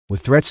With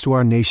threats to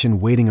our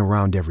nation waiting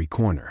around every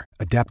corner,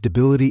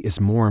 adaptability is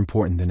more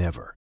important than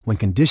ever. When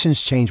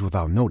conditions change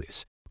without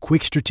notice,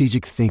 quick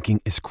strategic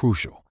thinking is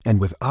crucial.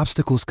 And with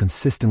obstacles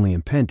consistently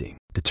impending,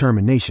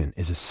 determination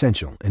is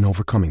essential in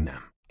overcoming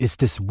them. It's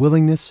this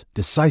willingness,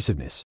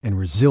 decisiveness, and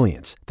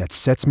resilience that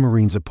sets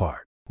Marines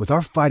apart. With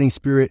our fighting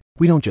spirit,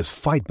 we don't just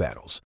fight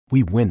battles,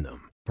 we win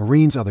them.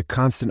 Marines are the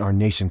constant our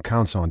nation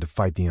counts on to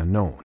fight the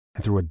unknown.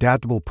 And through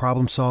adaptable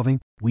problem solving,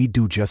 we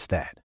do just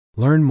that.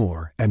 Learn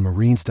more at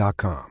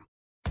marines.com.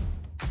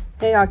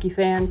 Hey hockey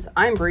fans,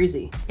 I'm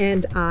Breezy.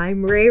 And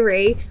I'm Ray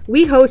Ray.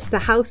 We host the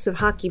House of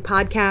Hockey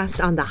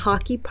podcast on the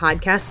Hockey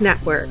Podcast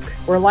Network.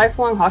 We're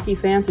lifelong hockey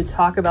fans who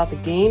talk about the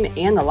game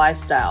and the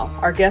lifestyle.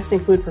 Our guests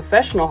include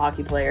professional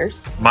hockey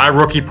players. My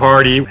rookie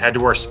party had to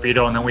wear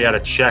Speedo, and then we had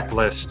a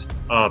checklist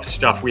of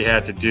stuff we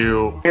had to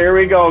do. Here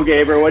we go,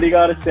 Gaber. What do you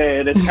got to say?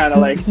 And it's kind of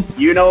like,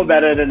 you know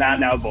better than that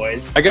now,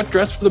 boys. I got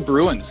dressed for the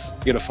Bruins.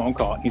 Get a phone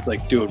call. He's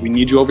like, dude, we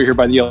need you over here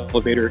by the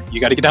elevator.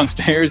 You got to get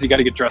downstairs. You got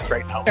to get dressed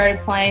right now.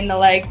 Started playing the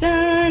like,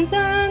 dun,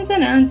 dun,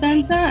 dun, dun,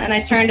 dun, dun, and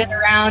I turned it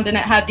around and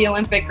it had the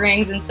Olympic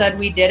rings and said,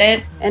 we did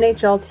it.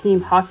 NHL team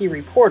hockey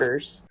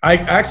reporters. I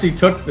actually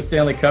took the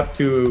Stanley Cup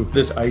to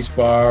this ice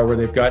bar where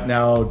they've got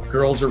now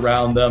girls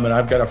around them, and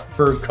I've got a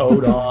fur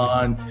coat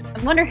on.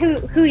 I wonder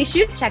who he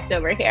shoot checked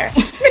over here.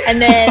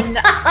 And then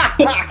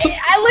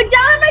I looked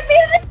down at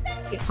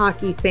my feet.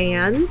 Hockey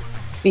fans.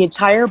 The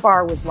entire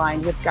bar was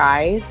lined with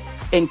guys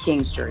in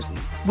Kings jerseys.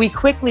 We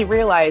quickly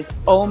realized,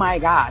 oh my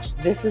gosh,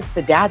 this is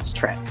the dad's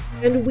trip.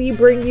 And we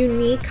bring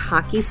unique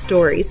hockey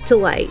stories to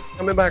light.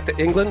 Coming back to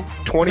England,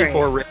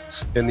 24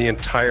 rings in the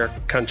entire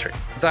country.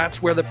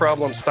 That's where the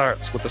problem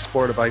starts with the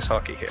sport of ice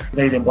hockey here.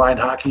 Canadian Blind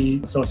Hockey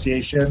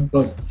Association,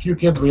 those few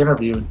kids we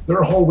interviewed,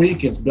 their whole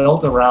week is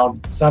built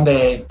around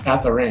Sunday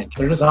at the rink.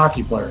 They're just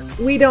hockey players.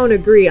 We don't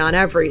agree on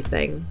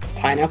everything.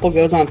 Pineapple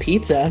goes on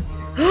pizza.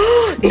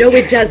 No,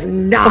 it does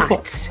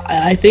not.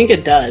 I think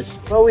it does.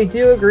 But we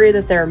do agree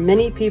that there are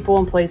many people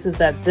and places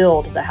that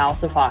build the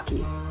House of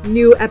Hockey.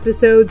 New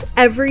episodes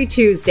every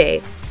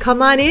Tuesday.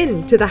 Come on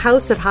in to the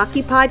House of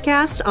Hockey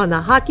podcast on the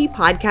Hockey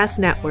Podcast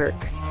Network.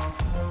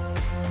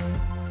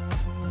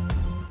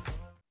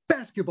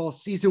 Basketball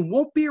season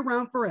won't be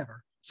around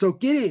forever, so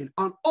get in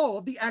on all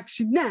of the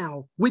action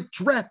now with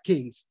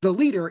DraftKings, the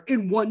leader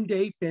in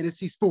one-day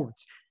fantasy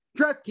sports.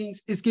 DraftKings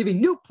is giving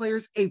new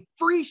players a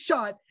free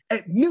shot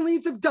at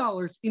millions of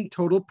dollars in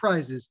total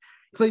prizes.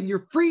 Claim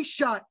your free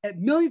shot at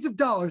millions of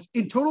dollars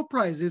in total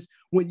prizes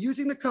when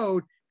using the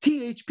code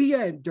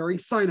THPN during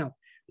signup.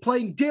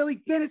 Playing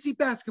daily fantasy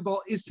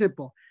basketball is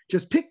simple.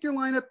 Just pick your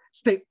lineup,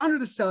 stay under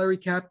the salary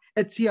cap,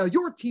 and see how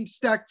your team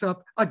stacks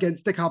up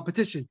against the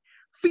competition.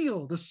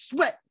 Feel the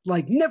sweat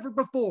like never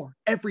before.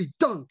 Every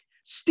dunk,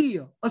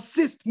 steal,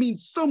 assist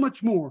means so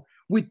much more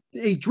with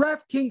a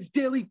DraftKings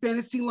daily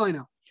fantasy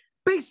lineup.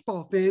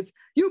 Baseball fans,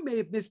 you may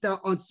have missed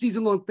out on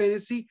season-long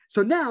fantasy,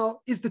 so now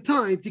is the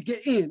time to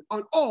get in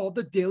on all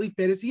the daily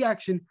fantasy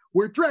action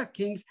where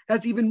DraftKings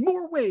has even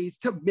more ways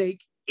to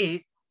make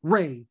it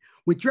rain.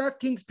 With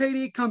DraftKings,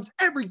 payday comes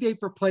every day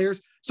for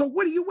players, so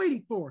what are you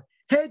waiting for?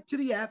 Head to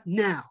the app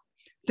now.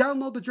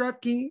 Download the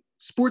DraftKings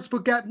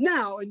Sportsbook app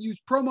now and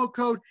use promo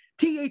code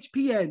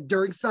THPN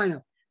during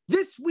signup.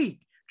 This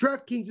week,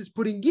 DraftKings is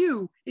putting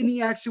you in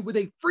the action with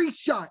a free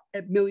shot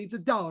at millions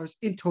of dollars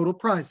in total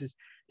prizes.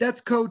 That's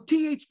code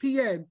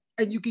THPN,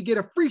 and you can get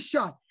a free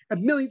shot at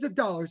millions of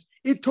dollars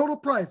in total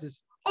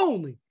prizes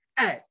only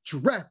at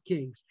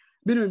DraftKings.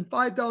 Minimum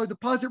 $5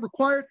 deposit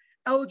required.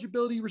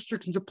 Eligibility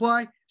restrictions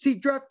apply. See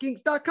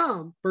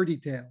DraftKings.com for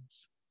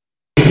details.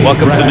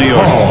 Welcome to New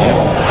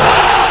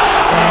York.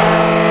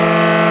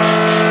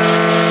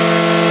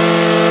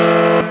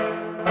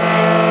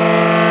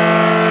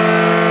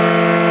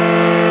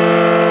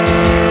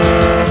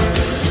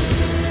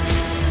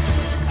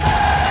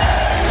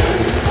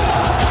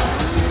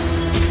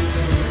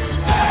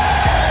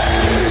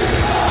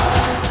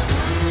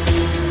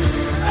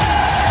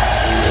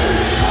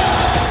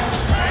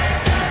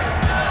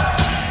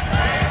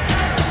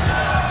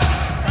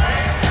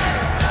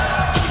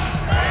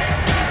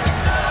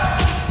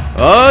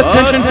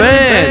 Attention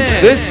fans,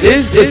 this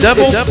is the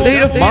Devil's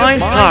State of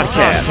Mind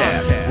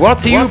podcast, brought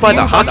to you by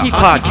the Hockey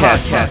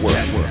Podcast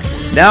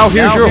Network. Now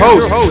here's your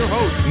host,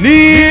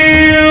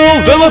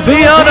 Neil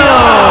Villapiano.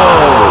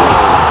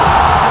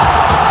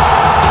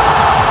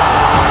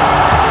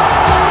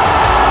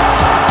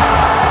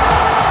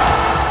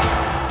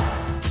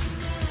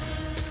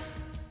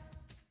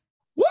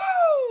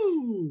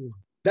 Woo!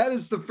 That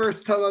is the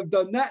first time I've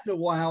done that in a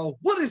while.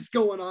 What is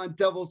going on,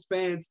 Devils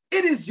fans?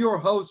 It is your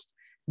host,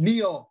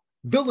 Neil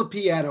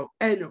Villapiano,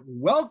 and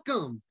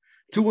welcome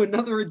to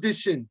another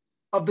edition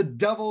of the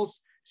Devil's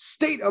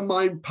State of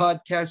Mind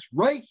podcast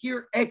right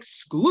here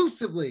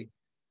exclusively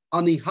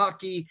on the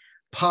Hockey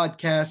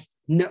Podcast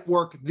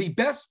Network, the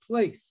best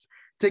place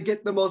to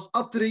get the most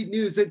up-to-date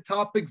news and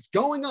topics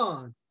going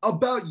on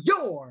about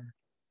your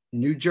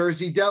New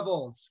Jersey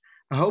Devils.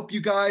 I hope you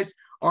guys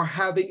are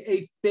having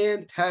a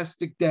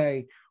fantastic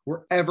day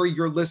wherever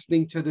you're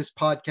listening to this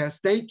podcast.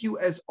 Thank you,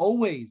 as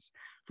always,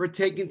 for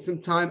taking some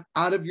time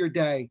out of your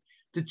day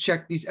to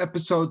check these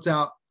episodes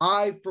out.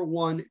 I, for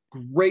one,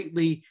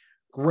 greatly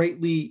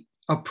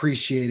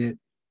appreciate it.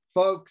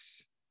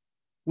 Folks,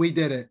 we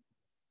did it.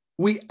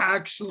 We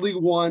actually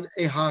won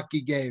a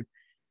hockey game.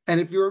 And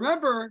if you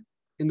remember,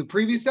 in the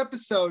previous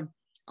episode,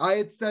 I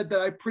had said that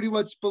I pretty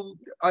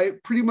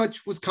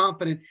much was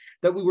confident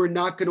that we were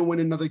not going to win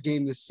another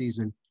game this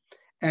season.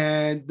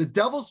 And the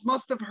Devils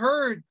must have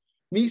heard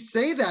me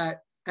say that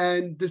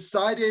and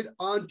decided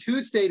on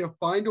Tuesday to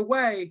find a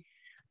way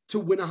to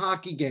win a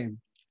hockey game.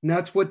 And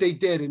that's what they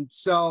did. And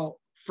so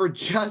for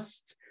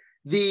just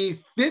the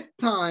 5th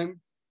time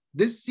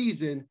this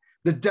season,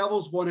 the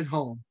Devils won at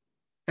home.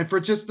 And for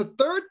just the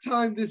 3rd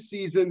time this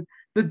season,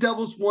 the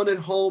Devils won at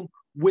home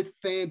with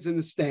fans in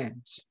the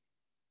stands.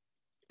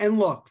 And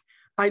look,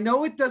 I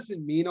know it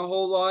doesn't mean a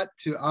whole lot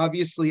to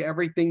obviously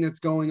everything that's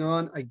going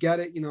on. I get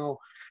it. You know,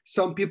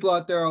 some people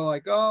out there are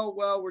like, oh,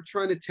 well, we're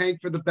trying to tank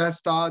for the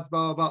best odds,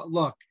 blah, blah,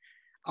 blah. Look,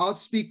 I'll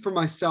speak for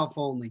myself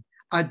only.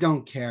 I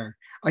don't care.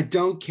 I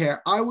don't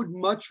care. I would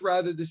much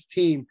rather this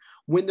team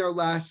win their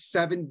last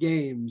 7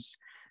 games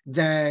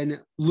than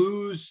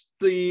lose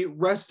the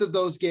rest of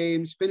those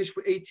games, finish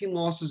with 18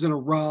 losses in a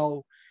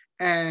row,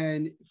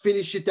 and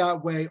finish it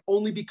that way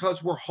only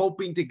because we're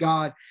hoping to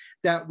God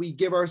that we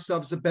give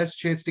ourselves the best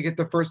chance to get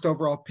the first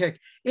overall pick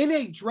in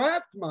a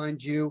draft,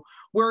 mind you,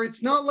 where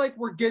it's not like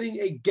we're getting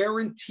a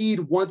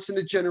guaranteed once in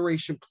a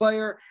generation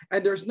player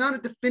and there's not a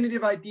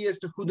definitive idea as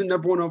to who the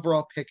number 1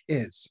 overall pick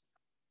is.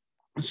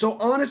 So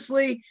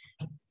honestly,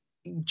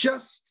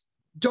 just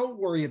don't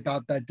worry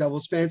about that,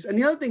 Devils fans. And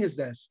the other thing is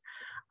this,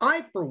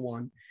 I, for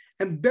one,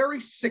 am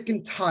very sick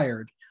and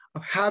tired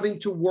of having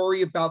to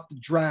worry about the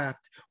draft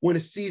when a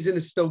season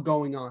is still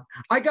going on.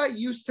 I got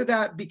used to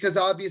that because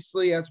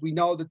obviously, as we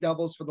know, the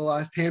Devils for the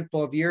last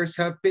handful of years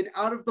have been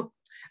out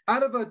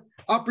of an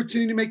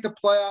opportunity to make the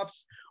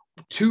playoffs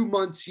 2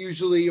 months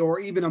usually, or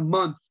even a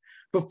month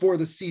before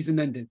the season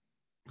ended.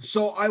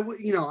 So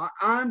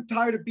I'm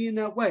tired of being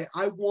that way.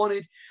 I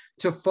wanted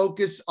to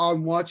focus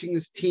on watching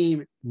this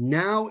team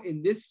now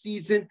in this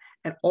season.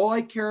 And all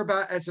I care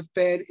about as a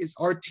fan is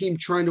our team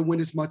trying to win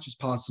as much as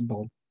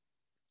possible.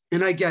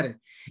 And I get it.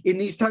 In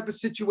these type of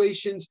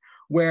situations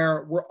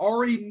where we're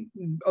already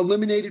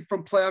eliminated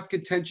from playoff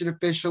contention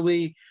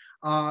officially,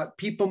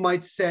 people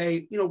might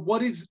say,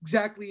 what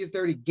exactly is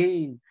there to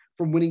gain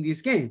from winning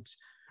these games?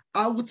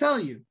 I will tell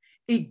you,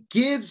 it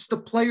gives the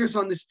players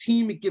on this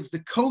team, it gives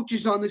the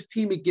coaches on this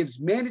team, it gives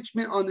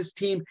management on this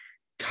team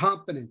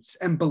confidence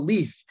and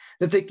belief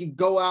that they can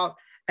go out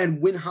and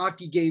win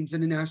hockey games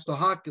in the National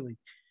Hockey League.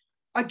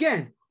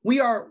 Again, we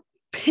are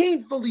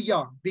painfully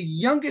young, the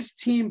youngest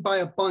team by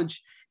a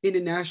bunch in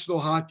the National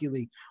Hockey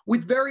League,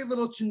 with very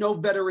little to no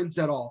veterans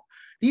at all.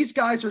 These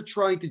guys are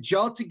trying to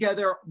gel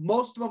together,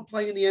 most of them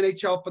playing in the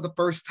NHL for the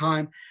first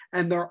time,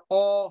 and they're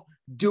all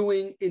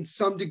doing, in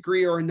some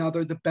degree or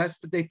another, the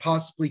best that they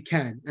possibly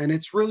can. And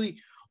it's really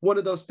one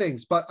of those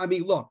things. But I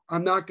mean, look,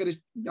 I'm not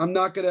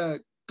gonna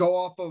go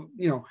off of,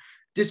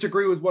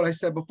 disagree with what I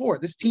said before.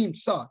 This team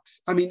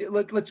sucks. I mean,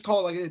 let's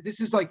call it like,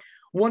 this is like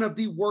one of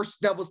the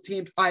worst Devils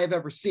teams I have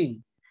ever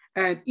seen.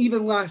 And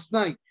even last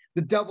night,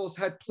 the Devils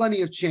had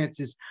plenty of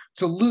chances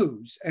to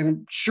lose. And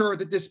I'm sure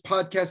that this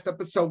podcast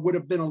episode would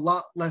have been a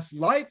lot less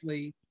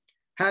lively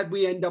had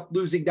we end up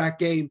losing that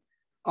game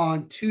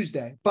on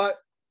Tuesday. But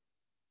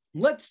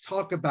let's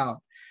talk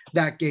about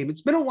that game.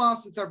 It's been a while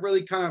since I've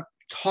really kind of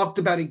talked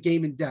about a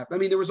game in depth. I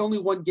mean, there was only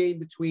one game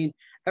between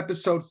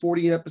episode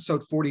 40 and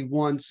episode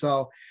 41.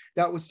 So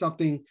that was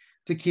something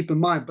to keep in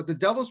mind. But the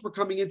Devils were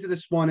coming into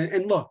this one.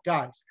 And look,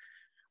 guys,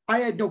 I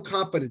had no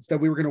confidence that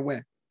we were going to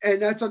win. And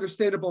that's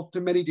understandable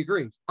to many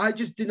degrees. I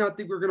just did not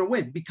think we were going to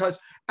win because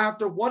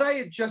after what I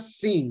had just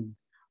seen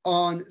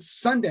on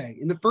Sunday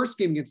in the first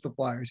game against the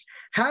Flyers,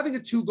 having a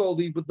 2-goal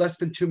lead with less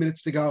than 2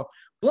 minutes to go,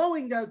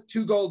 blowing that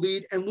 2-goal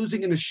lead and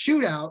losing in a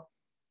shootout,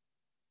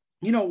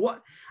 you know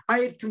what? I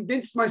had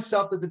convinced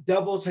myself that the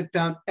Devils had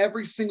found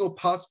every single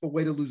possible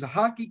way to lose a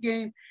hockey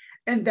game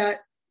and that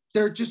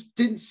there just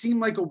didn't seem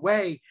like a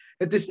way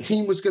that this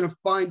team was going to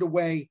find a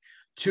way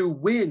to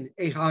win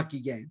a hockey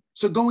game.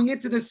 So going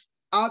into this,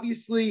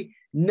 obviously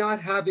not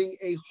having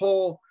a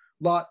whole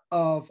lot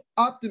of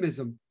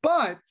optimism,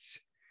 but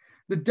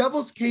the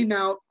Devils came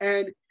out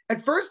and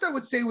at first I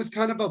would say it was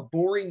kind of a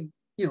boring,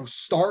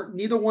 start.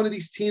 Neither one of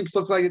these teams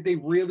looked like that they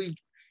really,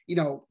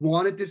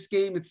 wanted this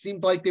game. It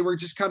seemed like they were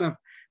just kind of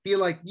being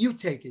like, you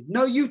take it.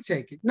 No, you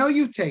take it. No,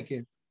 you take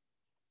it.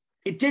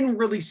 It didn't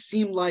really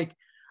seem like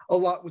a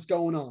lot was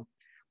going on,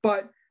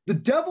 but the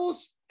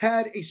Devils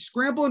had a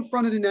scramble in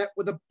front of the net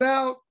with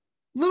about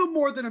a little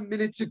more than a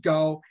minute to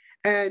go.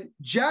 And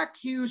Jack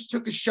Hughes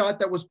took a shot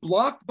that was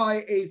blocked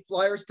by a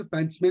Flyers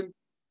defenseman.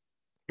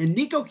 And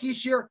Nico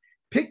Hischier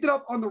picked it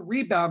up on the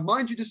rebound.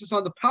 Mind you, this is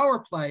on the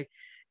power play.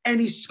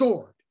 And he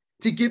scored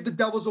to give the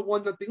Devils a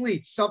 1-0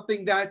 lead,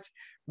 something that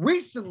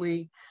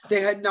recently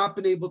they had not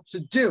been able to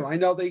do. I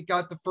know they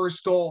got the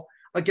first goal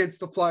against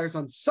the Flyers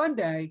on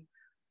Sunday,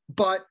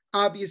 but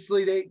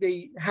obviously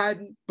they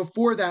hadn't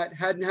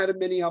had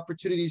many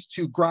opportunities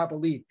to grab a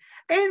lead.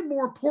 And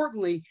more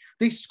importantly,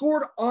 they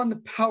scored on the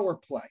power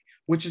play,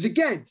 which is,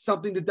 again,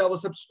 something the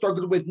Devils have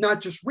struggled with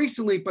not just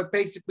recently, but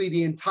basically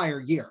the entire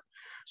year.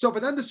 So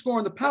for them to score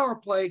on the power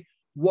play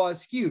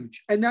was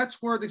huge. And that's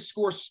where the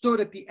score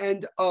stood at the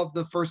end of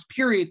the first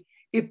period,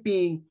 it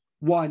being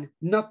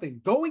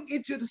 1-0. Going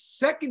into the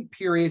second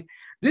period,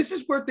 this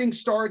is where things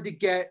started to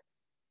get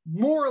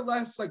more or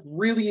less like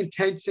really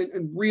intense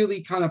and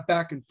really kind of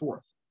back and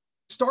forth.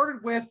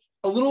 Started with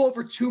a little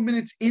over 2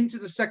 minutes into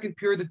the second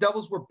period. The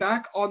Devils were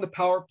back on the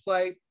power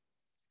play,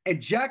 and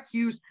Jack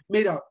Hughes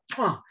made a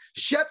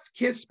chef's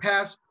kiss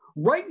pass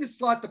right in the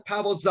slot to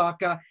Pavel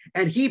Zacha,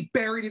 and he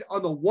buried it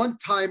on the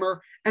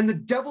one-timer, and the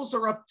Devils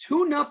are up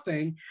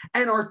 2-0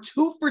 and are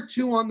 2 for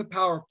 2 on the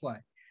power play.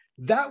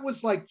 That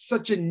was like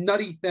such a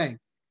nutty thing,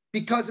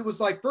 because it was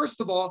like,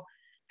 first of all,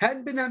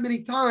 hadn't been that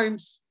many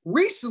times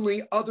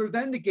recently, other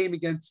than the game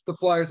against the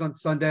Flyers on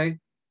Sunday,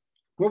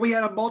 where we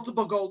had a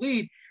multiple goal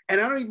lead.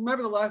 And I don't even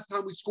remember the last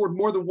time we scored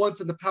more than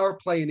once in the power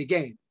play in a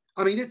game.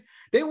 I mean,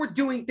 they were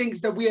doing things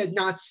that we had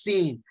not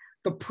seen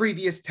the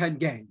previous 10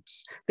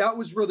 games. That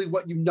was really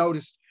what you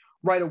noticed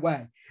right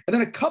away. And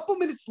then a couple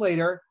minutes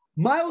later,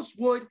 Miles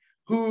Wood,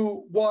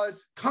 who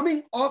was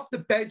coming off the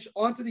bench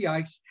onto the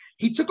ice,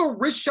 he took a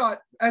wrist shot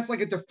as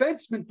like a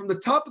defenseman from the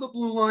top of the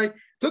blue line,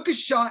 took a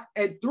shot,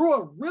 and threw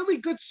a really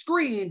good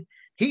screen.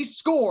 He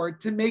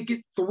scored to make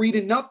it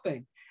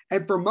 3-0.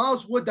 And for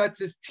Miles Wood, that's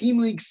his team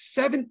league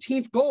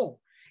 17th goal.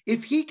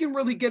 If he can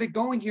really get it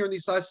going here in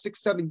these last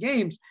 6-7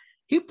 games,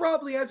 he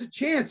probably has a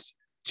chance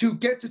to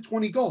get to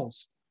 20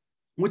 goals,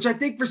 which I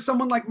think for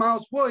someone like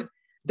Miles Wood,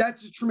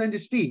 that's a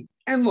tremendous feat.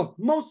 And look,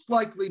 most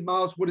likely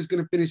Miles Wood is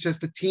going to finish as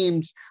the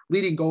team's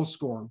leading goal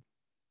scorer.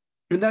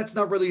 And that's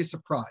not really a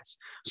surprise.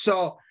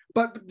 So,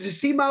 but to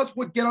see Miles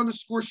Wood get on the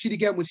score sheet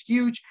again was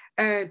huge.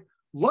 And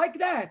like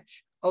that,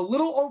 a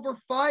little over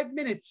 5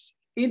 minutes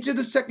into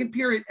the second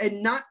period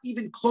and not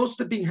even close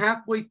to being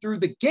halfway through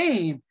the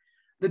game,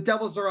 the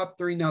Devils are up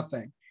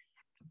 3-0.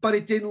 But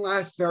it didn't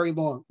last very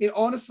long. It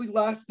honestly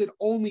lasted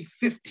only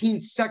 15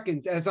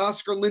 seconds as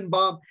Oscar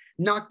Lindblom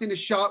knocked in a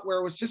shot where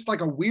it was just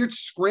like a weird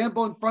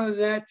scramble in front of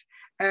the net,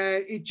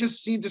 and it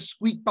just seemed to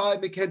squeak by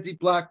Mackenzie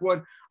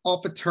Blackwood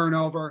off a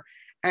turnover,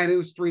 and it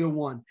was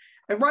 3-1.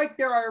 And right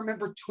there, I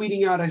remember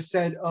tweeting out, I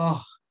said,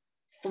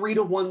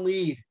 3-1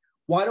 lead.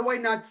 Why do I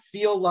not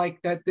feel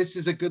like that this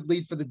is a good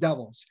lead for the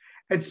Devils?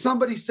 And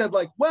somebody said,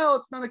 like, well,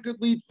 it's not a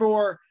good lead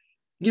for,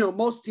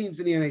 most teams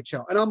in the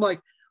NHL. And I'm like,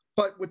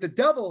 but with the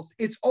Devils,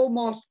 it's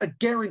almost a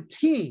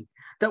guarantee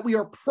that we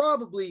are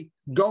probably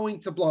going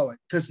to blow it.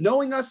 Because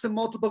knowing us in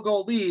multiple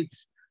goal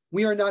leads,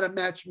 we are not a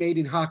match made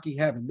in hockey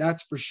heaven.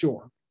 That's for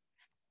sure.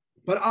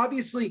 But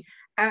obviously,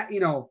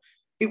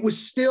 it was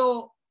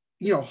still,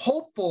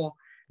 hopeful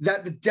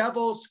that the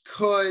Devils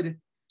could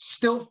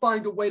still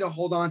find a way to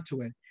hold on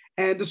to it.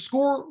 And the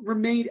score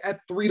remained at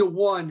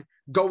 3-1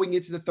 going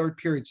into the third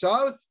period. So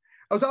I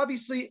was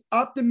obviously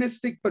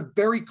optimistic, but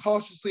very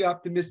cautiously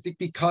optimistic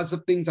because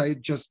of things I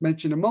had just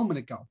mentioned a moment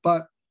ago.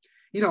 But,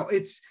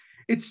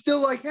 it's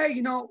still like,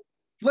 hey,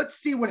 let's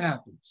see what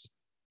happens.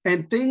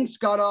 And things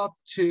got off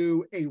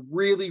to a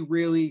really,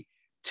 really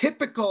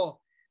typical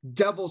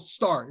Devils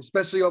start,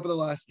 especially over the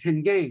last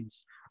 10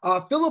 games.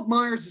 Philip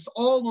Myers is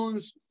all alone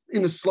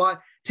in the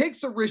slot,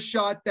 takes a wrist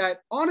shot that,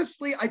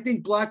 honestly, I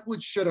think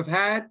Blackwood should have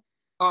had,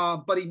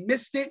 but he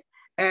missed it.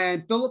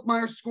 And Philip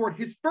Myers scored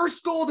his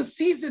first goal of the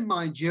season,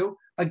 mind you.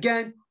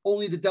 Again,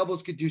 only the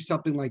Devils could do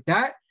something like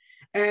that.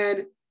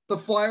 And the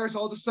Flyers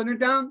all of a sudden are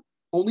down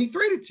only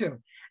 3-2.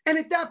 And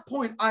at that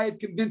point, I had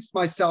convinced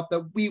myself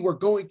that we were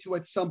going to,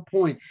 at some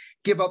point,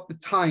 give up the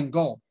tying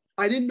goal.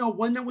 I didn't know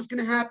when that was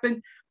going to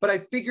happen, but I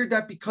figured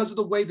that because of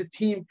the way the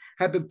team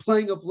had been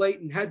playing of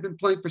late and had been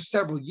playing for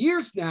several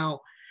years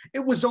now, it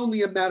was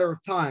only a matter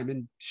of time.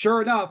 And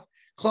sure enough,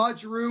 Claude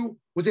Giroux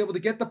was able to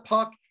get the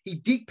puck. He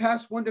deep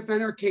passed one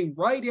defender, came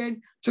right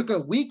in, took a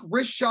weak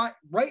wrist shot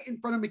right in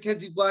front of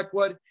Mackenzie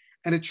Blackwood,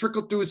 and it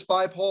trickled through his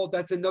 5-hole.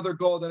 That's another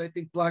goal that I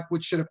think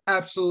Blackwood should have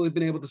absolutely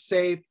been able to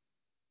save,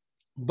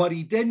 but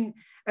he didn't.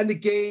 And the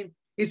game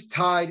is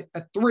tied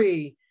at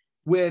 3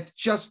 with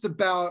just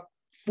about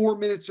 4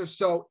 minutes or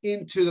so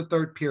into the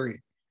third period.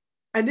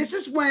 And this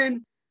is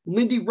when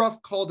Lindy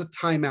Ruff called a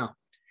timeout.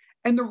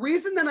 And the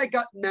reason that I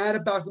got mad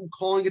about him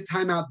calling a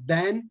timeout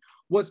then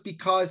was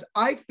because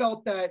I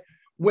felt that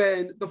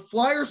when the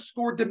Flyers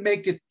scored to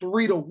make it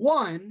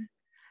 3-1,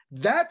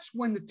 that's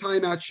when the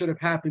timeout should have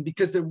happened,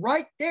 because then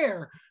right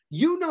there,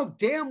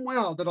 damn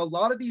well that a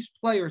lot of these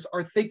players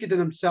are thinking to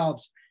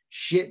themselves,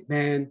 shit,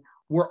 man,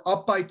 we're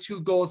up by 2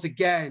 goals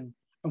again,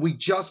 and we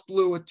just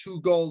blew a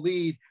 2-goal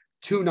lead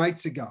 2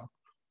 nights ago.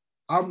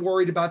 I'm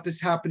worried about this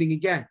happening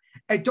again.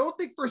 I don't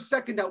think for a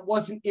second that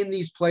wasn't in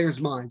these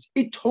players' minds.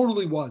 It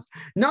totally was.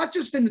 Not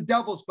just in the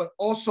Devils, but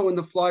also in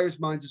the Flyers'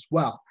 minds as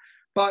well.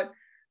 But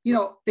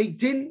they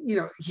didn't,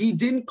 he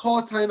didn't call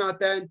a timeout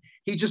then.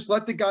 He just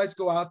let the guys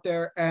go out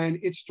there, and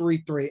it's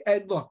 3-3.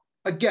 And look,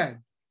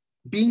 again,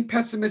 being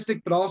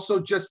pessimistic, but also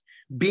just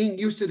being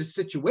used to the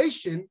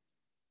situation,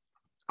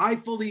 I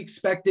fully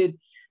expected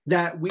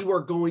that we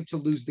were going to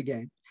lose the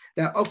game.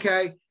 That,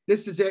 okay,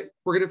 this is it.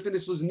 We're going to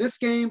finish losing this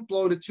game,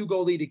 blowing a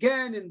 2-goal lead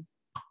again. And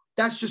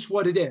that's just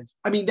what it is.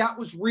 I mean, that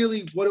was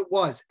really what it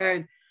was.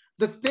 And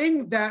the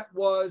thing that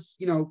was,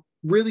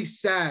 really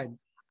sad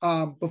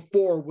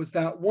before was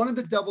that one of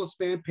the Devils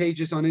fan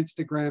pages on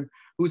Instagram,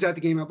 who was at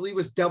the game, I believe it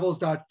was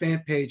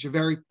devils.fanpage, a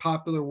very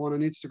popular one on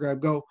Instagram.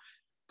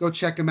 Go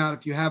check him out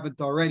if you haven't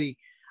already.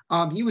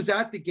 He was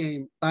at the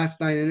game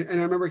last night. And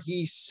I remember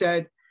he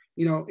said,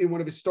 in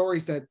one of his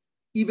stories that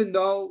even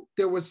though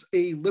there was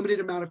a limited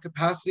amount of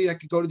capacity that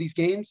could go to these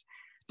games,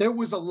 there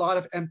was a lot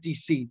of empty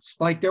seats.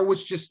 Like there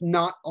was just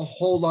not a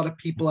whole lot of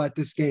people at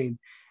this game.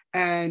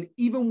 And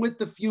even with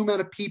the few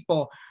amount of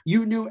people,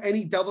 you knew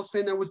any Devils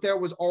fan that was there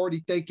was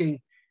already thinking,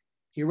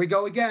 here we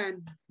go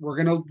again. We're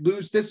going to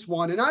lose this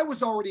one. And I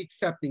was already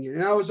accepting it.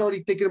 And I was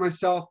already thinking to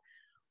myself,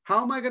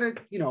 how am I going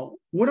to,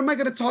 what am I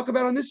going to talk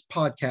about on this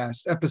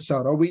podcast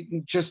episode? Are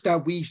we just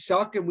that we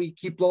suck and we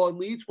keep blowing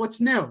leads? What's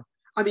new?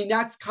 I mean,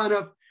 that's kind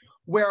of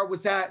where I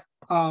was at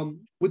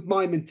with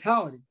my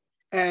mentality.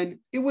 And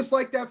it was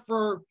like that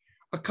for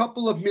a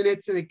couple of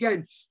minutes. And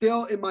again,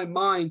 still in my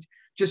mind,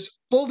 just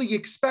fully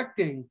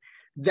expecting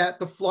that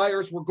the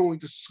Flyers were going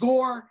to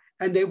score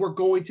and they were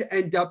going to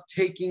end up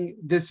taking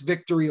this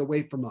victory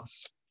away from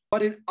us.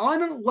 But an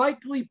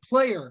unlikely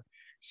player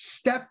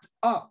stepped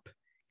up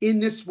in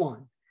this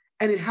one.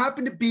 And it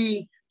happened to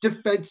be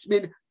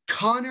defenseman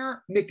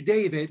Connor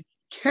McDavid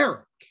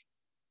Carrick.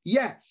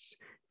 Yes,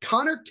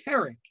 Connor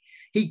Carrick.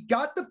 He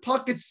got the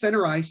puck at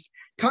center ice,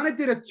 kind of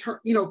did a turn,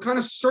 kind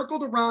of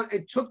circled around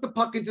and took the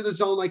puck into the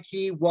zone like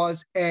he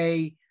was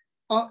a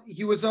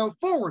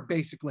forward,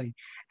 basically.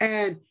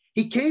 And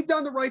he came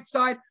down the right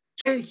side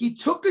and he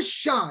took a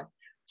shot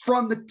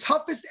from the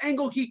toughest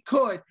angle he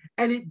could,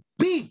 and it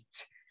beat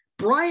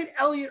Brian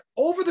Elliott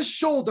over the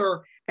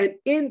shoulder and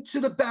into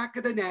the back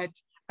of the net,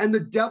 and the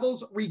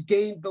Devils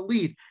regained the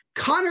lead.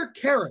 Connor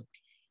Carrick,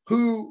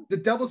 who the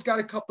Devils got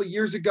a couple of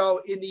years ago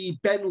in the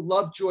Ben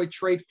Lovejoy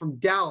trade from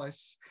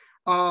Dallas,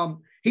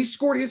 he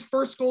scored his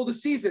first goal of the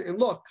season. And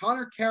look,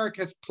 Connor Carrick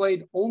has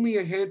played only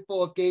a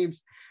handful of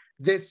games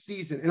this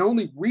season, and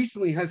only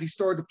recently has he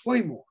started to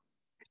play more.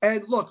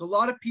 And look, a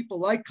lot of people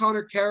like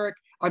Connor Carrick.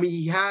 I mean,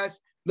 he has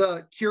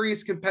the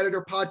Curious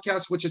Competitor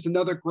podcast, which is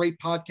another great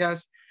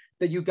podcast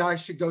that you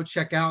guys should go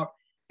check out.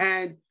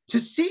 And to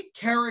see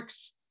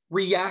Carrick's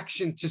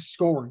reaction to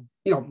scoring,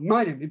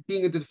 mind him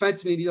being a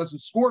defenseman, he doesn't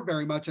score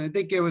very much. And I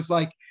think it was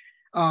like,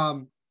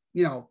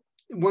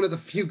 one of the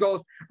few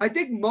goals. I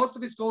think most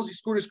of his goals he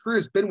scored in his career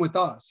has been with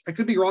us. I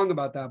could be wrong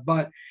about that,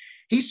 but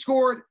he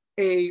scored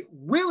a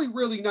really,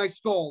 really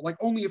nice goal, like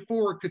only a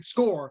forward could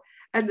score.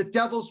 And the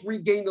Devils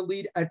regained the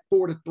lead at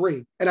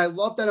 4-3. And I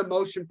love that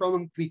emotion from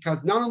him,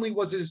 because not only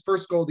was it his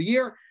first goal of the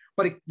year,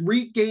 but it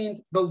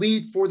regained the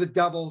lead for the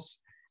Devils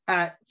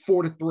at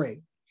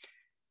 4-3.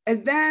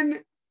 And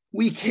then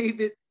we gave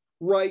it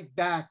right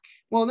back.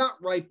 Well,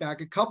 not right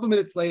back. A couple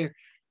minutes later,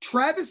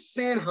 Travis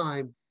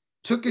Sanheim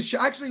took a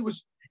shot. Actually,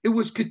 it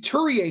was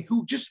Couturier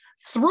who just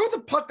threw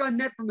the puck on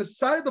net from the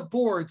side of the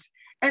boards,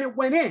 and it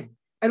went in.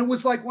 And it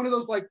was like one of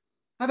those, like,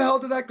 how the hell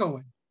did that go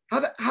in? How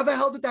the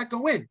hell did that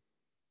go in?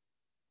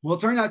 Well, it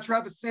turned out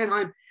Travis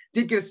Sanheim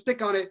did get a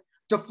stick on it,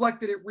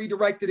 deflected it,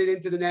 redirected it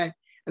into the net,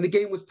 and the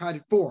game was tied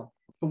at 4.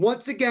 But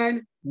once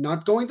again,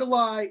 not going to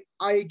lie,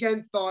 I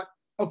again thought,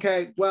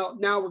 okay, well,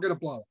 now we're going to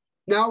blow it.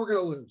 Now we're going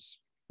to lose.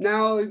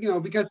 Now,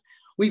 because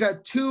we've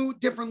had 2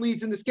 different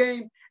leads in this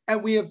game,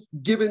 and we have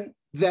given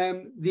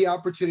them the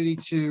opportunity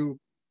to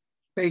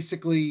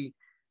basically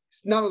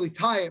not only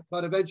tie it,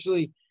 but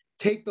eventually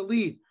take the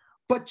lead.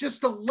 But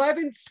just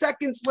 11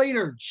 seconds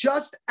later,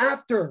 just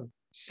after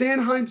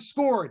Sanheim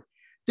scored,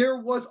 there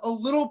was a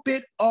little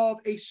bit of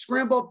a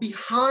scramble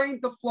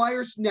behind the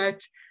Flyers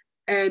net,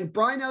 and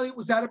Brian Elliott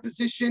was out of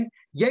position.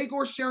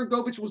 Yegor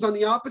Sharangovich was on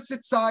the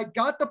opposite side,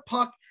 got the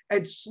puck,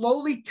 and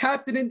slowly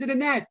tapped it into the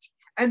net.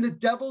 And the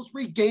Devils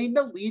regained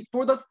the lead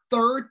for the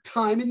 3rd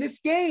time in this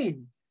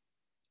game.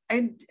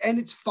 And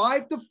it's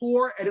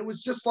 5-4, and it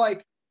was just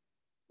like,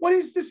 what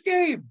is this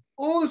game?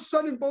 All of a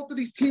sudden, both of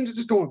these teams are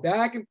just going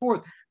back and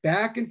forth,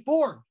 back and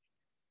forth.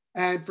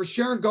 And for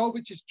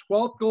Sharangovich's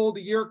 12th goal of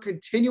the year,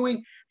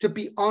 continuing to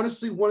be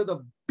honestly one of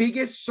the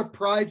biggest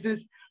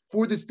surprises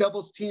for this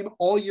Devils team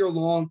all year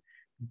long.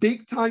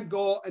 Big time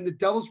goal, and the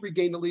Devils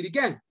regained the lead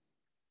again.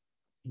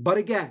 But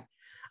again,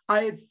 I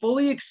had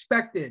fully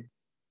expected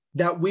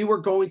that we were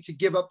going to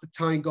give up the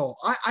tying goal.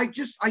 I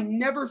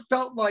never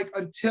felt like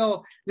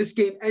until this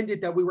game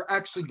ended that we were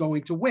actually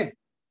going to win.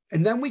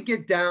 And then we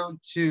get down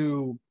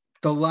to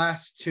the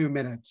last 2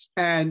 minutes,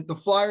 and the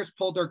Flyers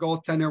pulled their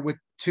goaltender with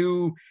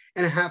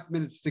 2.5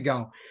 minutes to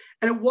go.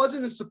 And it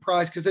wasn't a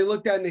surprise, because they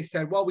looked at it and they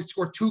said, well, we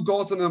scored 2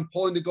 goals and then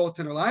pulling the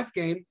goaltender last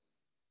game.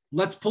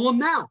 Let's pull them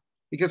now,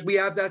 because we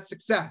have that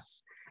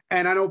success.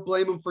 And I don't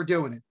blame them for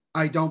doing it.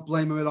 I don't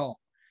blame them at all.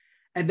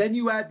 And then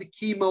you add the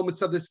key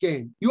moments of this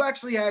game. You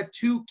actually had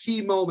 2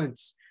 key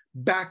moments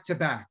back to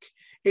back.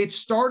 It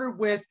started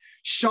with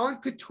Sean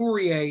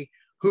Couturier,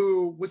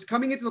 who was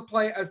coming into the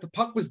play as the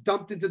puck was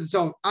dumped into the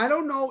zone. I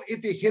don't know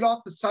if it hit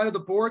off the side of the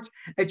boards,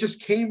 it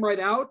just came right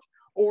out,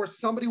 or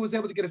somebody was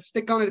able to get a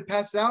stick on it and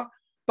pass it out.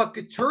 But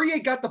Couturier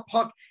got the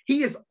puck.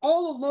 He is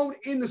all alone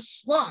in the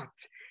slot.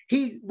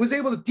 He was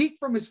able to deke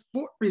from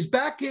his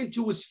backhand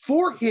to his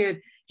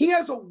forehand. He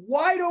has a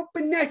wide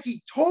open net.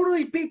 He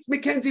totally beats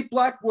Mackenzie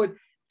Blackwood,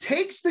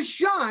 takes the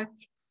shot,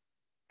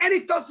 and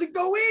it doesn't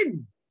go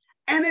in.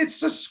 And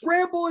it's a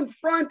scramble in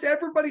front.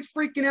 Everybody's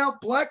freaking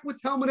out.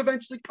 Blackwood's helmet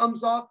eventually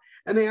comes off,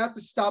 and they have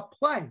to stop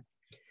play.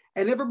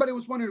 And everybody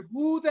was wondering,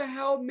 who the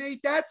hell made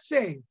that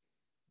save?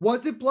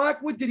 Was it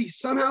Blackwood? Did he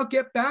somehow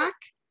get back?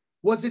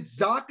 Was it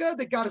Zacha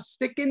that got a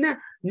stick in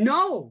there?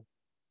 No.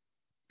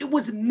 It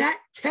was Matt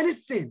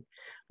Tennyson.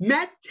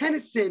 Matt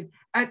Tennyson,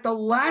 at the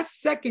last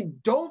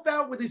second, dove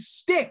out with his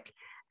stick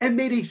and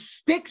made a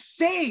stick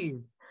save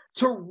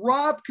to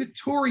rob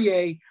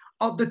Couturier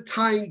of the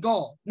tying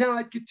goal. Now,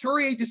 had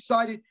Couturier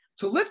decided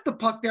to lift the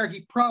puck there,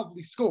 he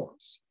probably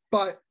scores.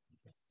 But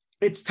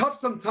it's tough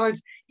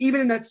sometimes,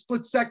 even in that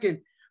split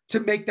second, to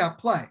make that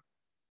play.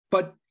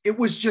 But it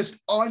was just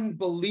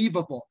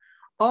unbelievable.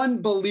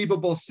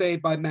 Unbelievable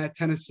save by Matt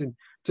Tennyson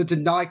to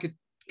deny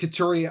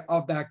Couturier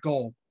of that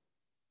goal.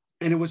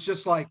 And it was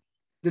just like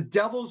the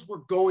Devils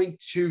were going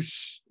to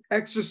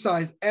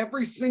exercise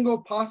every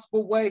single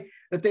possible way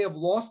that they have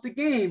lost the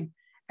game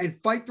and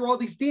fight through all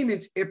these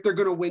demons if they're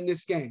going to win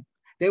this game.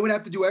 They would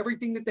have to do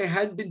everything that they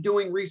hadn't been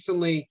doing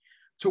recently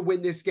to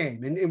win this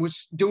game. And it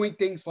was doing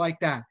things like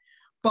that.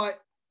 But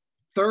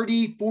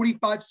 30,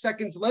 45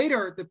 seconds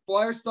later, the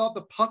Flyers still have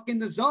the puck in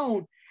the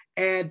zone,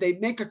 and they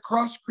make a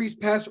cross-crease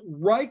pass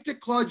right to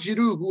Claude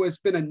Giroux, who has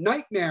been a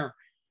nightmare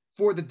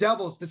for the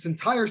Devils this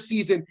entire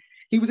season.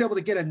 He was able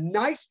to get a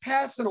nice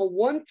pass and a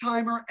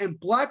one-timer, and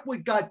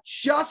Blackwood got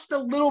just a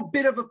little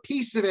bit of a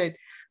piece of it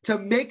to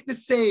make the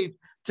save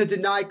to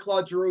deny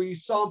Claude Giroux. You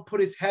saw him put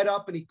his head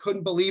up, and he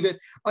couldn't believe it.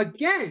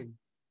 Again,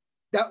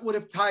 that would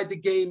have tied the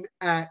game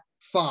at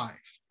 5.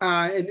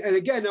 And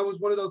again, that was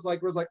one of those where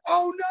it's like,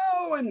 oh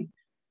no, and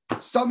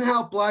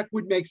somehow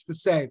Blackwood makes the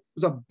save. It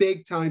was a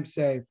big-time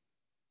save.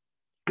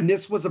 And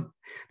this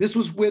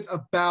was with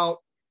about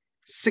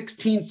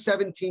 16,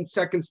 17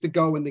 seconds to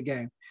go in the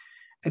game.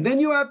 And then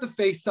you have the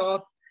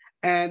face-off,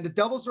 and the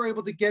Devils are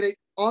able to get it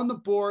on the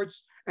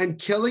boards and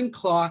killing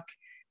clock.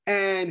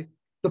 And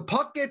the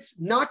puck gets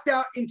knocked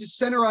out into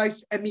center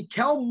ice, and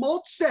Mikhail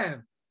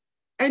Maltsev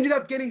ended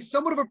up getting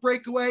somewhat of a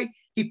breakaway.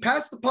 He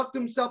passed the puck to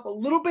himself a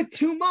little bit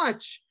too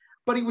much,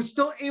 but he was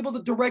still able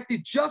to direct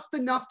it just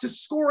enough to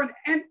score an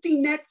empty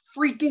net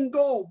freaking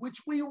goal, which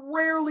we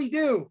rarely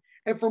do.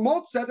 And for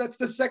Maltsev, that's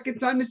the second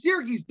time this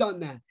year he's done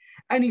that.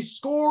 And he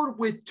scored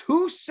with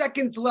 2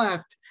 seconds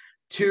left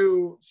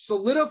to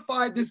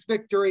solidify this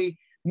victory,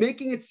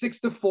 making it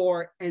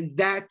 6-4. And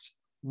that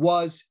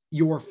was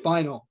your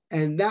final.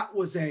 And that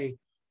was a,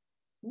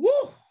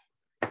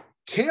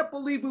 can't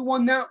believe we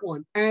won that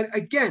one. And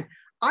again,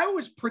 I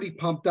was pretty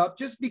pumped up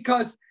just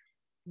because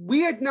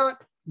we had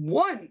not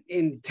won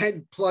in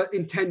 10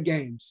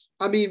 games.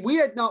 I mean, we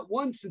had not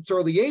won since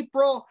early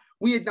April.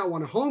 We had not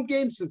won a home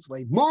game since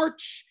late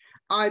March.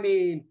 I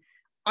mean,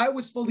 I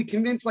was fully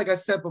convinced, like I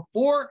said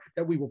before,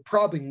 that we were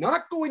probably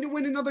not going to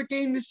win another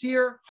game this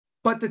year,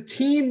 but the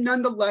team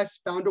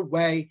nonetheless found a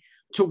way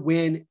to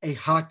win a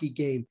hockey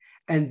game.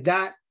 And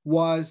that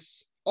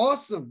was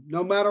awesome,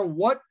 no matter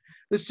what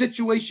the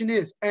situation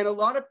is. And a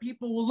lot of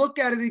people will look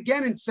at it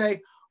again and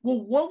say,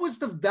 well, what was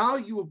the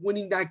value of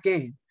winning that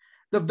game?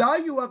 The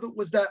value of it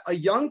was that a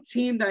young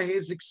team that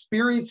is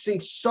experiencing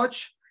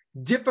such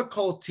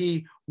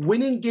difficulty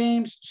winning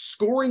games,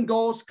 scoring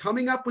goals,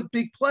 coming up with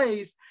big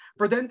plays,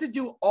 for them to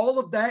do all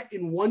of that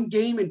in one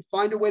game and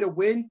find a way to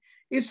win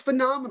is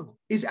phenomenal,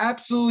 is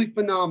absolutely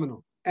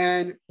phenomenal.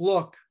 And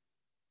look,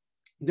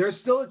 there's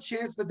still a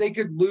chance that they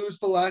could lose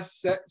the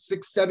last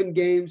 6-7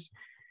 games,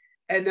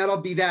 and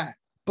that'll be that.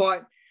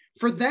 But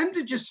for them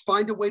to just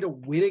find a way to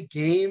win a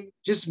game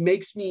just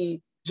makes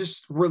me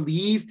just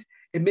relieved.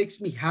 It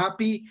makes me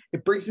happy.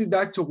 It brings me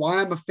back to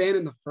why I'm a fan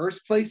in the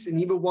first place, and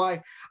even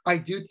why I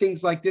do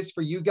things like this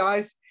for you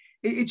guys.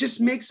 It just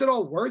makes it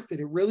all worth it.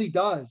 It really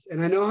does.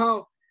 And I know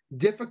how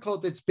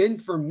difficult it's been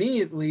for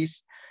me, at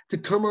least, to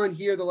come on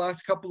here the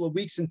last couple of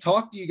weeks and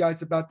talk to you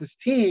guys about this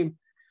team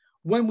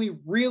when we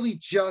really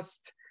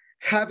just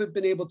haven't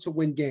been able to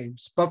win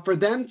games. But for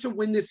them to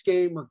win this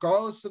game,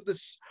 regardless of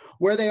this,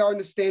 where they are in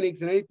the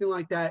standings and anything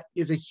like that,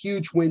 is a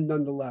huge win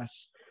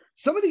nonetheless.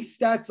 Some of these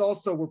stats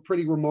also were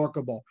pretty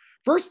remarkable.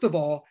 First of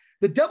all,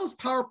 the Devils'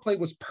 power play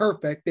was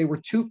perfect. They were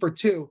 2 for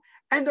 2,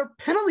 and their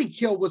penalty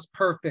kill was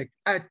perfect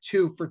at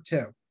 2 for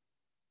 2.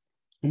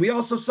 We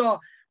also saw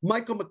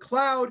Michael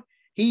McLeod.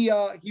 He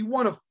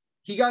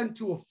got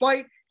into a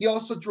fight. He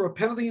also drew a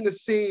penalty in the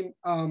same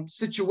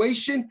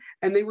situation,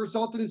 and they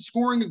resulted in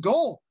scoring a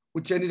goal,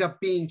 which ended up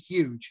being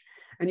huge.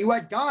 And you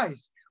had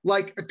guys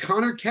like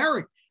Connor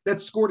Carrick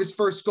that scored his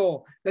first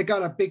goal, that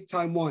got a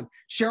big-time one.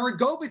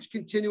 Sharangovich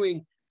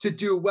continuing to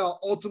do well,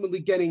 ultimately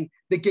getting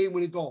the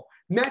game-winning goal.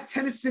 Matt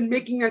Tennyson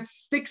making that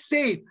stick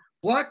save.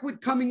 Blackwood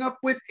coming up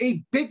with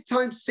a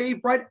big-time save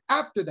right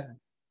after that.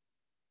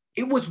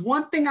 it was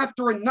one thing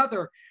after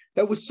another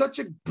that was such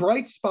a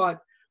bright spot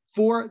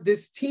for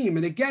this team.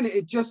 And again,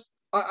 it just,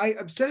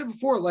 I've said it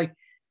before, like,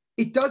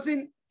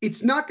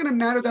 it's not going to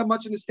matter that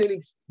much in the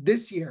standings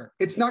this year.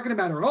 It's not going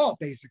to matter at all,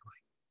 basically.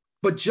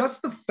 But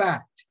just the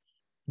fact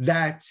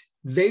that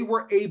they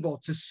were able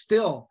to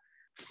still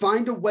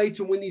find a way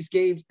to win these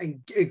games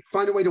and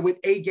find a way to win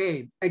a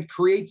game and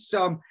create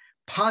some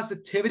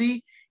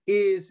positivity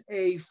is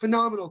a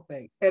phenomenal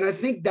thing. And I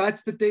think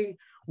that's the thing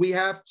we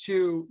have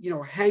to,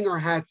 hang our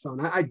hats on.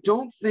 I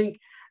don't think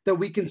that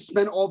we can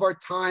spend all of our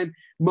time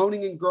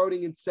moaning and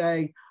groaning and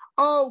saying,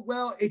 oh,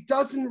 well, it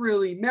doesn't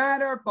really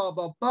matter, blah,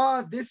 blah,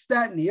 blah, this,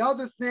 that, and the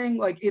other thing.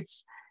 Like,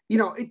 it's,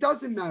 it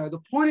doesn't matter. The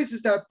point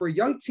is that for a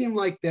young team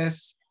like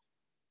this,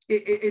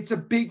 it's a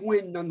big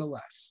win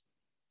nonetheless.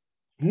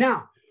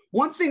 Now,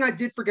 one thing I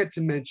did forget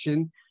to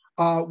mention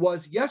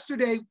was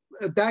yesterday,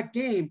 that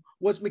game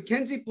was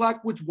Mackenzie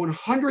Blackwood's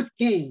 100th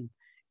game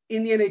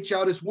in the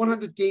NHL, his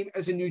 100th game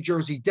as a New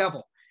Jersey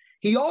Devil.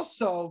 He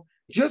also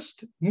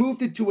just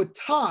moved into a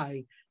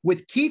tie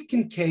with Keith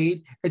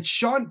Kincaid and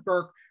Sean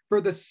Burke for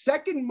the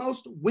second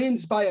most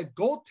wins by a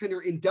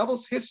goaltender in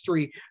Devils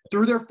history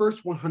through their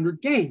first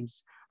 100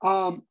 games.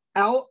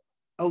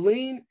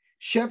 Alain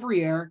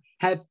Chevrier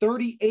had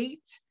 38.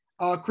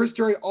 Chris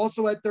Terry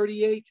also had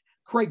 38.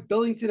 Craig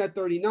Billington had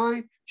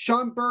 39.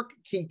 Sean Burke,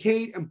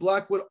 Kincaid, and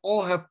Blackwood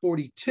all have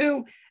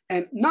 42.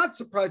 And not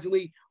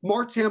surprisingly,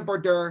 Martin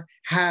Brodeur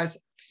has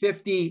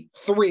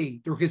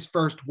 53 through his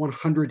first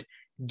 100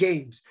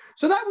 games.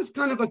 So that was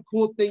kind of a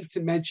cool thing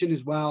to mention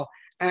as well.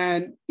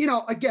 And,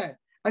 again,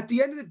 at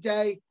the end of the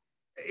day,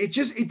 it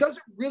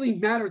doesn't really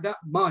matter that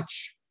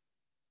much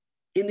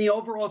in the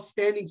overall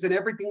standings and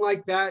everything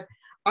like that.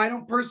 I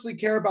don't personally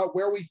care about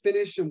where we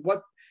finish and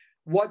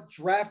what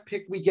draft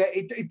pick we get.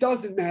 It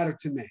doesn't matter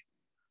to me.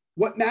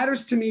 What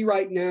matters to me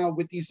right now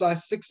with these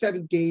last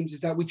 6-7 games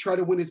is that we try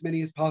to win as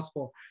many as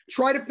possible.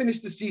 Try to finish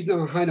the season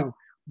on a high note.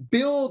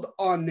 Build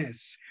on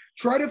this.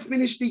 Try to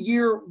finish the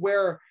year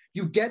where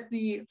you get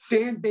the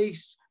fan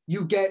base,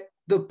 you get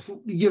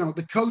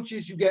the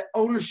coaches, you get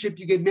ownership,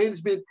 you get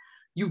management,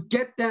 you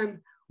get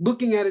them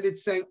looking at it and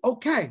saying,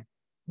 okay,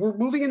 we're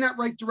moving in that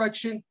right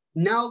direction.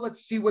 Now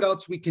let's see what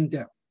else we can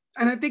do.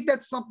 And I think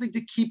that's something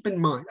to keep in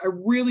mind. I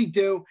really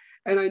do.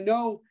 And I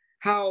know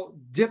how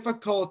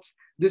difficult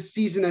this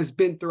season has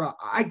been throughout.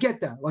 I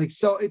get that.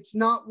 So it's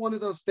not one of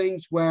those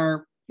things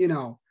where,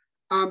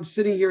 I'm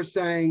sitting here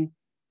saying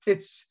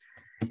it's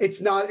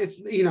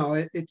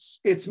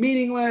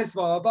meaningless,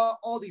 blah, blah, blah,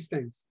 all these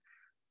things.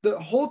 The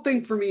whole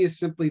thing for me is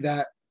simply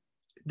that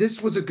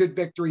this was a good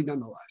victory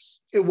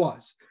nonetheless. It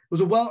was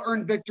a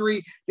well-earned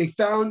victory. They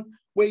found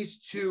ways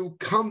to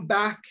come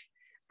back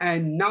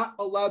and not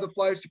allow the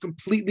Flyers to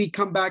completely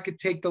come back and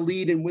take the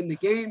lead and win the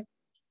game.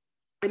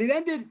 And it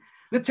ended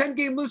the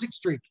 10-game losing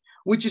streak,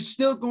 which is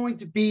still going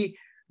to be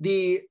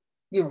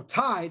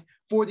tied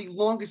for the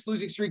longest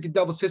losing streak in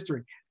Devils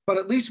history. But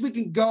at least we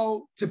can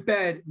go to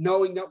bed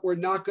knowing that we're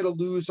not going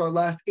to lose our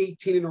last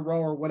 18 in a row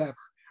or whatever.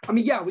 I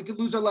mean, yeah, we could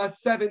lose our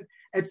last 7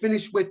 and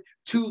finish with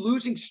 2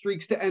 losing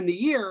streaks to end the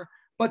year,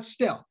 but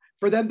still,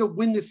 for them to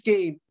win this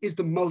game is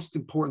the most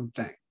important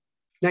thing.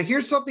 Now,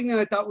 here's something that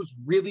I thought was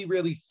really,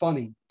 really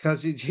funny,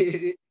 because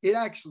it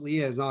actually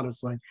is,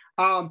 honestly.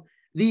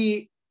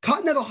 The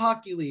Continental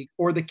Hockey League,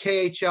 or the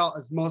KHL,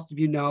 as most of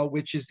you know,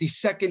 which is the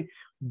second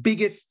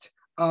biggest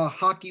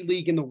hockey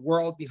league in the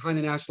world behind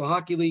the National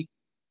Hockey League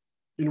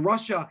in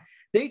Russia,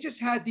 they just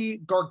had the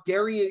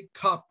Gagarin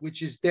Cup,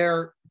 which is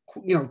their,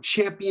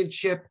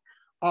 championship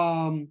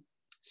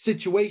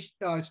situation,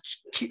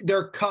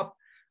 their cup,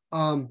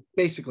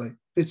 basically.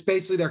 It's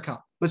basically their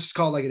cup. Let's just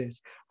call it like it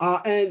is.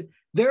 And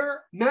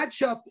their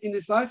matchup in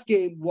this last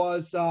game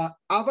was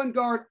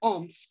Avangard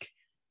Omsk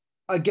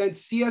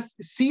against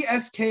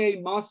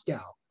CSKA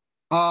Moscow,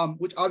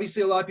 which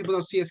obviously a lot of people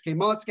know CSKA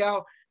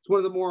Moscow. It's one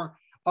of the more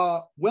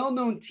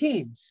well-known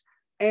teams.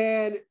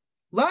 And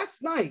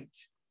last night,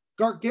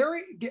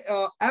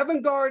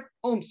 Avangard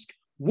Omsk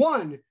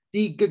won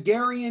the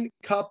Gagarin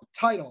Cup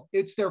title.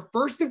 It's their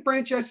first in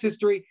franchise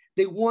history.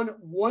 They won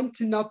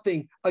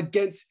 1-0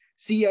 against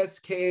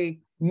CSKA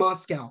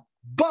Moscow.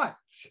 But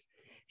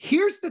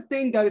here's the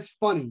thing that is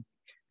funny.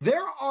 There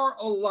are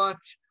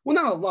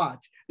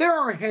there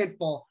are a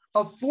handful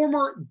of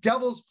former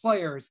Devils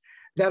players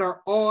that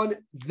are on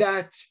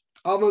that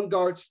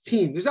Avangard's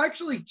team. There's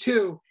actually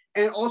 2,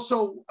 and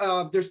also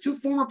there's 2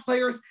 former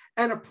players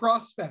and a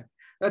prospect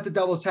that the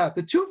Devils have.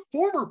 The 2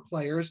 former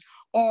players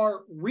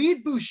are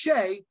Reed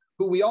Boucher,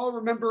 who we all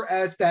remember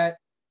as that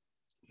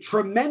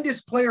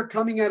tremendous player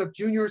coming out of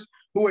juniors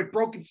who had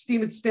broken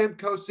Steven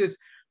Stamkos's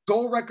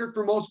goal record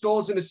for most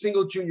goals in a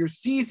single junior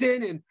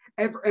season.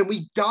 And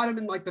we got him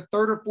in like the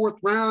 3rd or 4th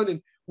round.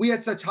 And we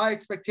had such high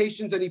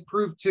expectations, and he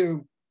proved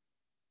to,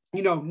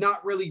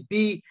 not really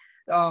be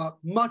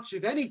much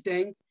of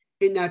anything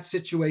in that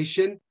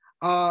situation.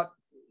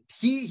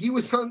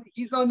 He's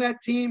on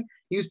that team.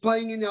 He was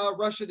playing in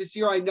Russia this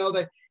year. I know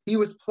that he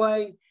was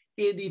playing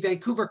in the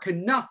Vancouver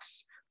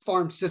Canucks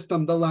farm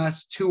system the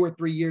last 2 or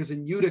 3 years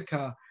in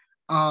Utica.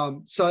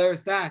 So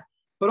there's that.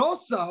 but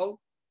also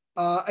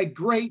a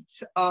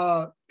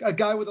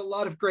guy with a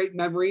lot of great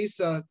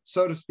memories,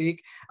 so to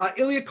speak,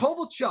 Ilya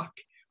Kovalchuk,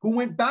 who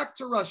went back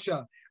to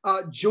Russia,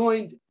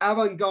 joined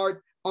Avangard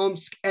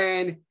Omsk,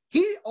 and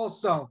he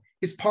also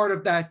is part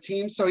of that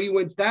team, so he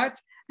wins that.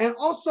 And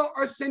also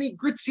Arseny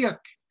Gritsyuk,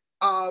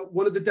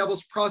 one of the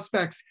Devils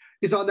prospects,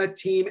 is on that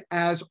team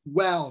as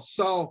well.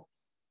 So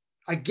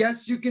I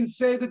guess you can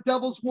say the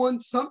Devils won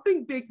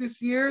something big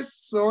this year,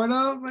 sort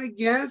of, I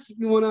guess, if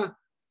you want to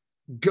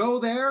go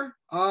there.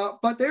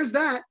 But there's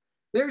that.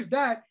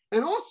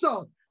 And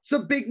also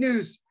some big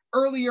news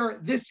earlier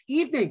this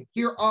evening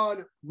here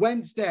on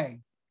Wednesday.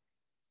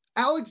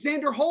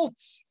 Alexander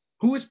Holtz,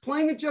 who is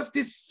playing in just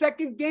his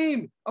second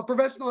game of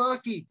professional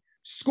hockey,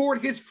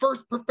 scored his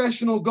first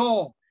professional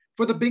goal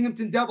for the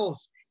Binghamton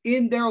Devils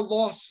in their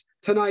loss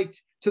tonight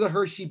to the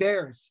Hershey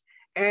Bears.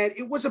 And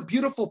it was a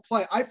beautiful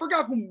play. I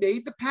forgot who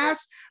made the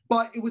pass,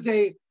 but it was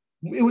a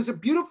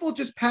beautiful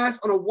just pass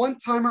on a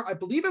one-timer. I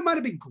believe it might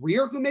have been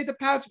Greer who made the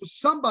pass. It was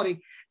somebody.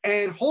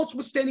 And Holtz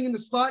was standing in the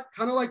slot,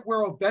 kind of like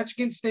where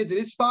Ovechkin stands in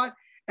his spot.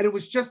 And it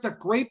was just a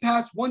great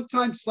pass,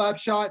 one-time slap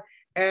shot.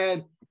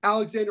 And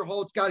Alexander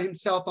Holtz got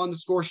himself on the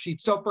score sheet.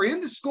 So for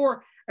him to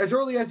score as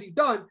early as he's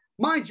done,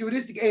 mind you, it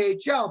is the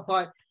AHL,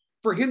 but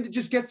for him to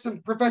just get some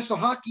professional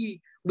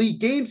hockey league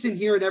games in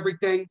here and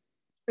everything,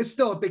 is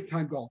still a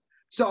big-time goal.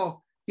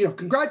 So,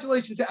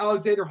 congratulations to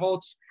Alexander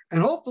Holtz.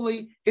 And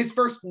hopefully his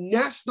first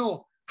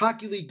National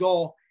Hockey League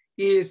goal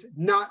is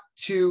not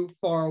too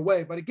far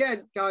away. But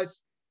again,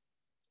 guys,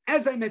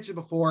 as I mentioned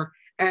before,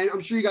 and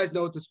I'm sure you guys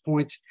know at this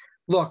point,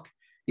 look,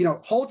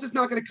 Holtz is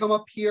not going to come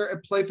up here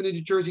and play for the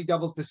New Jersey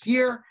Devils this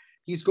year.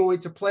 He's going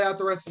to play out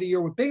the rest of the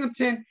year with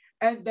Binghamton.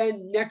 And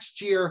then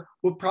next year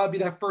will probably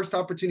be that first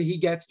opportunity he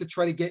gets to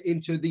try to get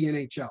into the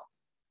NHL.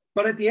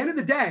 But at the end of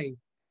the day,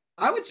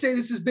 I would say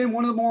this has been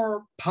one of the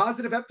more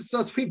positive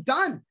episodes we've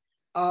done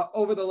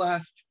over the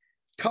last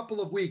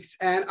couple of weeks.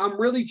 And I'm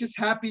really just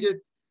happy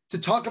to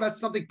talk about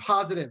something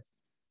positive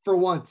for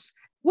once.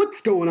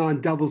 What's going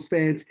on, Devils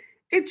fans?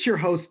 It's your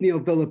host, Neil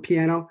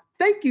Villapiano.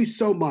 Thank you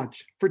so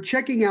much for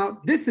checking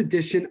out this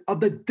edition of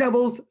the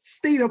Devils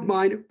State of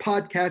Mind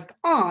podcast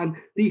on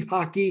the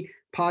Hockey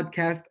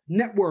Podcast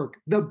Network,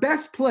 the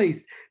best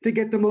place to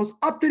get the most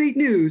up-to-date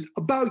news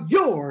about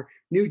your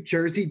New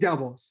Jersey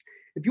Devils.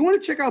 If you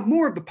want to check out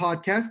more of the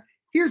podcast,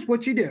 here's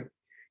what you do.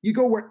 You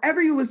go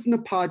wherever you listen to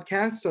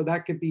podcasts. So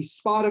that could be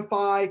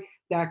Spotify,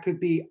 that could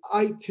be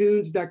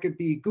iTunes, that could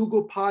be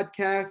Google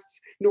Podcasts.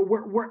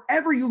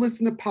 Wherever you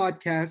listen to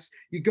podcasts,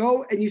 you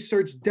go and you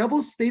search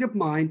Devil's State of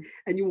Mind,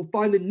 and you will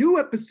find the new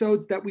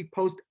episodes that we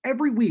post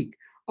every week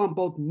on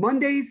both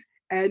Mondays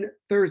and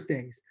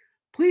Thursdays.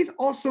 Please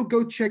also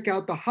go check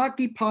out the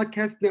Hockey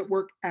Podcast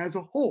Network as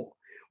a whole.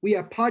 We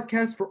have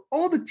podcasts for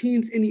all the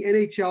teams in the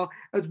NHL,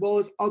 as well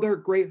as other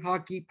great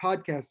hockey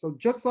podcasts. So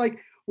just like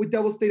with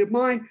Devil's State of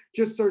Mind,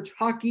 just search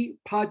Hockey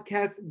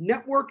Podcast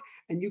Network,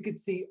 and you can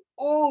see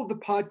all of the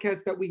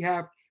podcasts that we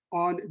have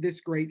on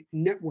this great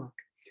network.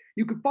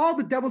 You can follow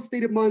the Devil's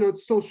State of Mind on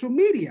social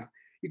media.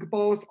 You can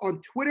follow us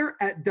on Twitter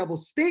at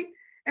Devil's State,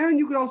 and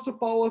you can also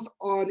follow us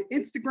on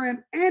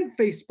Instagram and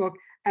Facebook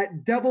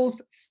at Devil's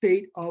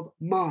State of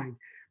Mind.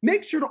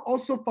 Make sure to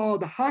also follow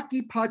the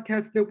Hockey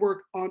Podcast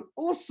Network on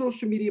all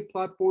social media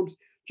platforms.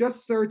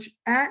 Just search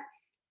at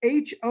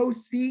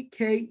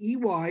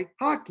HOCKEY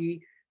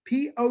Hockey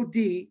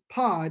POD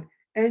Pod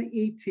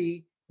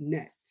NET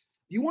Net.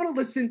 If you want to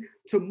listen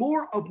to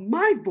more of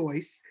my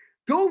voice,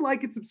 go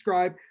like and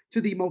subscribe to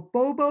the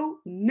Mofobo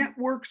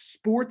Network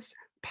Sports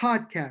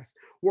Podcast,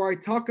 where I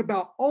talk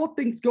about all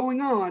things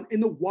going on in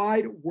the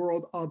wide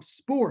world of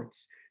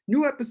sports.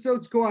 New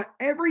episodes go out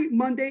every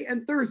Monday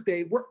and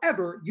Thursday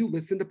wherever you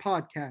listen to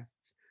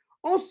podcasts.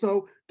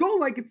 Also, go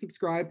like and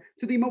subscribe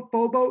to the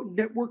Mofobo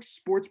Network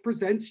Sports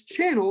Presents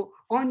channel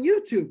on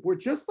YouTube, where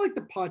just like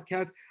the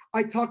podcast,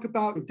 I talk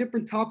about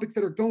different topics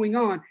that are going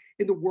on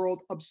in the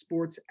world of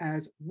sports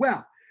as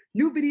well.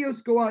 New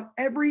videos go out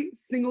every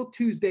single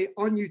Tuesday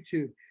on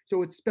YouTube.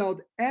 So it's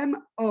spelled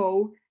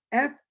MOFOBO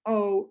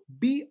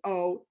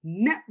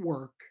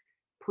Network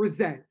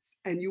Presents,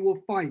 and you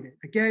will find it.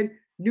 Again,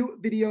 new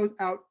videos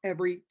out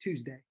every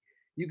Tuesday.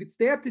 You can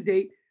stay up to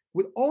date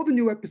with all the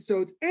new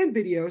episodes and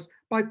videos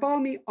by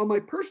following me on my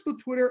personal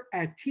Twitter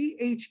at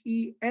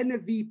THENVPSHOW,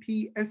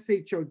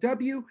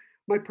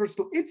 my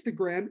personal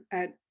Instagram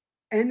at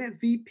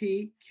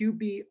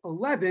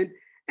NVPQB11,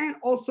 and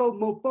also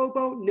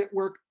Mofobo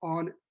Network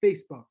on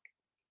Facebook.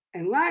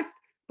 And last,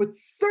 but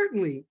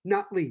certainly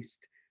not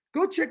least,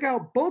 go check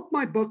out both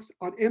my books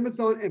on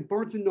Amazon and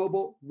Barnes &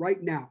 Noble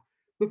right now.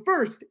 The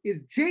first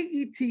is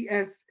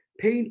JETS,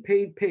 Pain,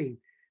 Pain, Pain,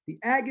 the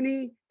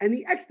agony and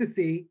the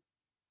ecstasy,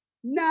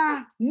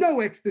 no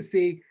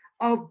ecstasy,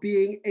 of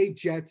being a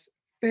Jets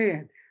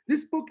fan.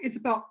 This book is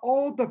about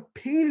all the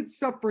pain and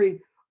suffering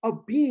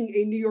of being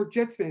a New York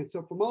Jets fan.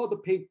 So from all the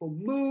painful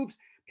moves,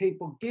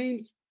 painful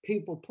games,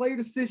 painful player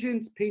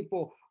decisions,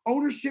 painful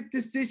ownership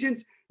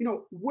decisions,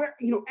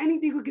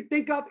 anything you could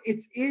think of,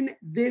 it's in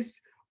this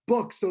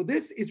book. So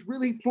this is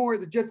really for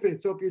the Jets fan.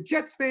 So if you're a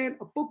Jets fan,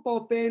 a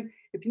football fan,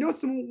 if you know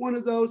one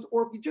of those,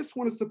 or if you just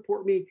want to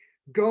support me,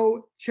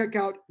 go check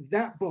out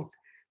that book.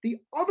 The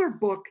other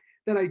book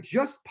that I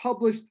just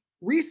published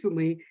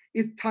recently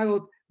is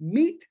titled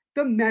Meet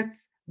the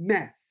Mets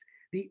Mess,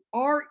 the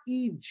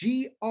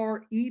REGRETS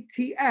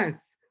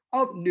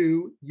of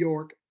New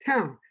York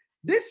Town.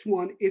 This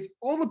one is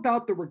all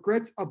about the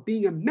regrets of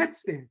being a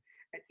Mets fan.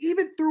 And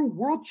even through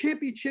world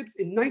championships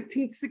in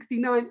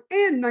 1969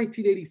 and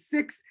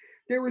 1986,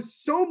 there was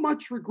so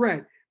much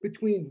regret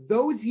between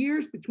those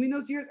years,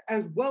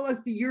 as well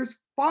as the years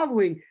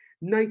following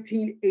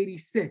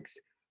 1986.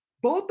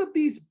 Both of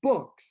these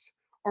books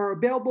are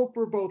available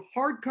for both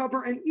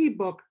hardcover and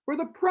ebook for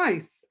the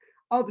price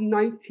of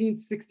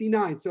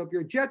 $19.69. So if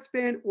you're a Jets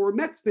fan or a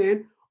Mets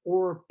fan,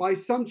 or by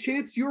some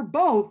chance you're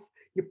both,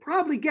 you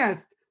probably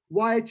guessed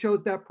why I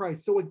chose that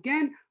price. So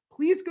again,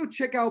 please go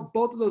check out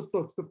both of those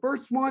books. The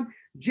first one,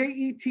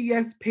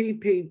 JETS, Pain,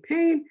 Pain,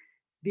 Pain,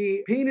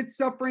 the pain and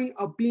suffering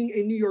of being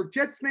a New York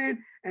Jets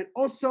fan, and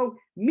also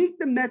Meet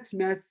the Mets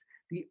Mess,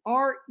 the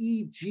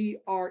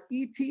REGRETS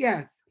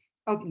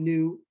of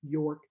New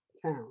York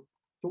Town.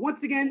 So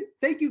once again,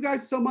 thank you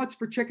guys so much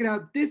for checking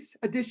out this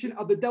edition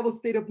of the Devil's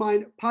State of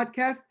Mind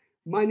podcast.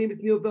 My name is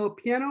Neil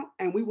Villapiano,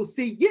 and we will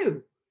see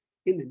you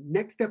in the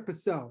next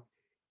episode.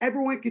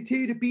 Everyone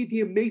continue to be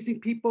the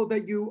amazing people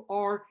that you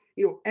are,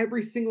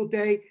 every single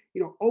day.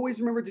 Always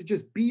remember to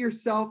just be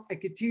yourself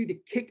and continue to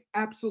kick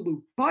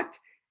absolute butt.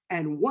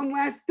 And one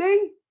last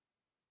thing,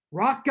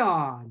 rock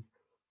on.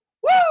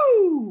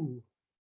 Woo!